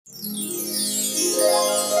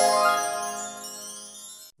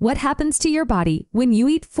What happens to your body when you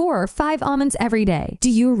eat 4 or 5 almonds every day? Do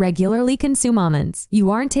you regularly consume almonds? You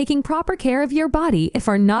aren't taking proper care of your body if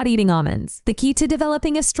you're not eating almonds. The key to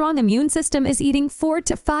developing a strong immune system is eating 4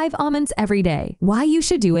 to 5 almonds every day. Why you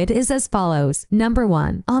should do it is as follows. Number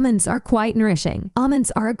 1. Almonds are quite nourishing. Almonds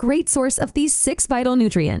are a great source of these 6 vital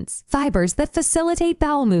nutrients: fibers that facilitate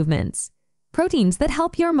bowel movements, proteins that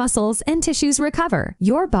help your muscles and tissues recover.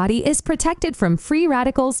 Your body is protected from free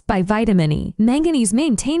radicals by vitamin E. Manganese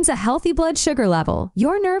maintains a healthy blood sugar level.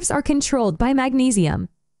 Your nerves are controlled by magnesium.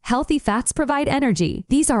 Healthy fats provide energy.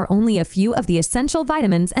 These are only a few of the essential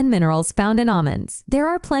vitamins and minerals found in almonds. There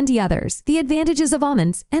are plenty others. The advantages of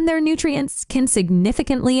almonds and their nutrients can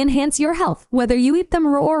significantly enhance your health, whether you eat them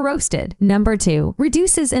raw or roasted. Number 2.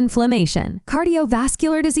 Reduces inflammation.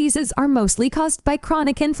 Cardiovascular diseases are mostly caused by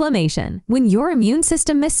chronic inflammation. When your immune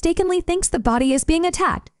system mistakenly thinks the body is being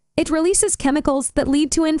attacked, it releases chemicals that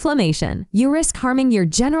lead to inflammation. You risk harming your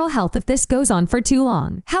general health if this goes on for too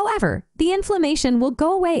long. However, the inflammation will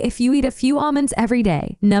go away if you eat a few almonds every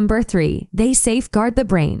day. Number 3. They safeguard the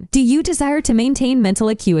brain. Do you desire to maintain mental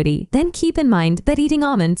acuity? Then keep in mind that eating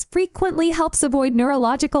almonds frequently helps avoid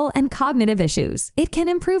neurological and cognitive issues. It can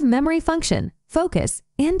improve memory function, focus,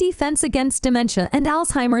 and defense against dementia and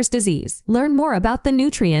Alzheimer's disease. Learn more about the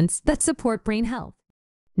nutrients that support brain health.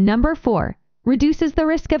 Number 4. Reduces the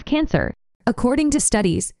risk of cancer. According to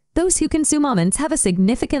studies, those who consume almonds have a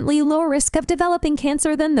significantly lower risk of developing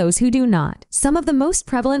cancer than those who do not. Some of the most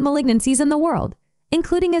prevalent malignancies in the world,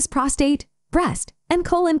 including as prostate, breast, and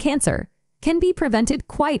colon cancer, can be prevented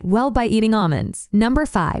quite well by eating almonds. Number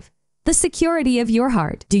 5. The security of your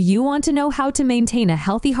heart. Do you want to know how to maintain a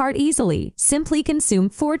healthy heart easily? Simply consume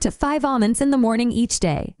 4 to 5 almonds in the morning each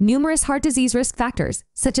day. Numerous heart disease risk factors,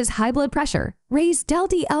 such as high blood pressure, raised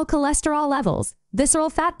LDL cholesterol levels, visceral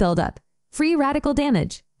fat buildup, free radical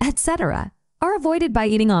damage, etc., are avoided by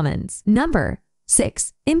eating almonds. Number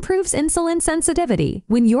 6. Improves insulin sensitivity.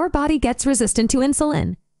 When your body gets resistant to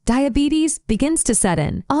insulin, diabetes begins to set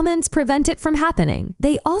in. Almonds prevent it from happening.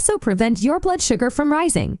 They also prevent your blood sugar from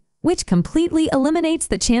rising, which completely eliminates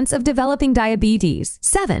the chance of developing diabetes.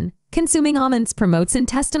 7. Consuming almonds promotes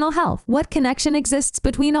intestinal health. What connection exists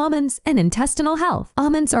between almonds and intestinal health?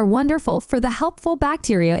 Almonds are wonderful for the helpful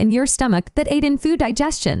bacteria in your stomach that aid in food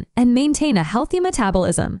digestion and maintain a healthy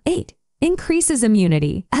metabolism. 8. Increases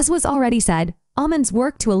immunity. As was already said, almonds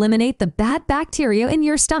work to eliminate the bad bacteria in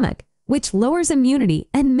your stomach, which lowers immunity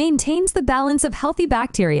and maintains the balance of healthy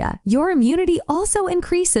bacteria. Your immunity also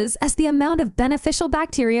increases as the amount of beneficial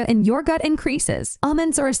bacteria in your gut increases.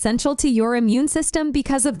 Almonds are essential to your immune system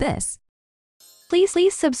because of this.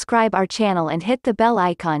 Please subscribe our channel and hit the bell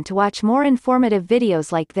icon to watch more informative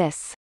videos like this.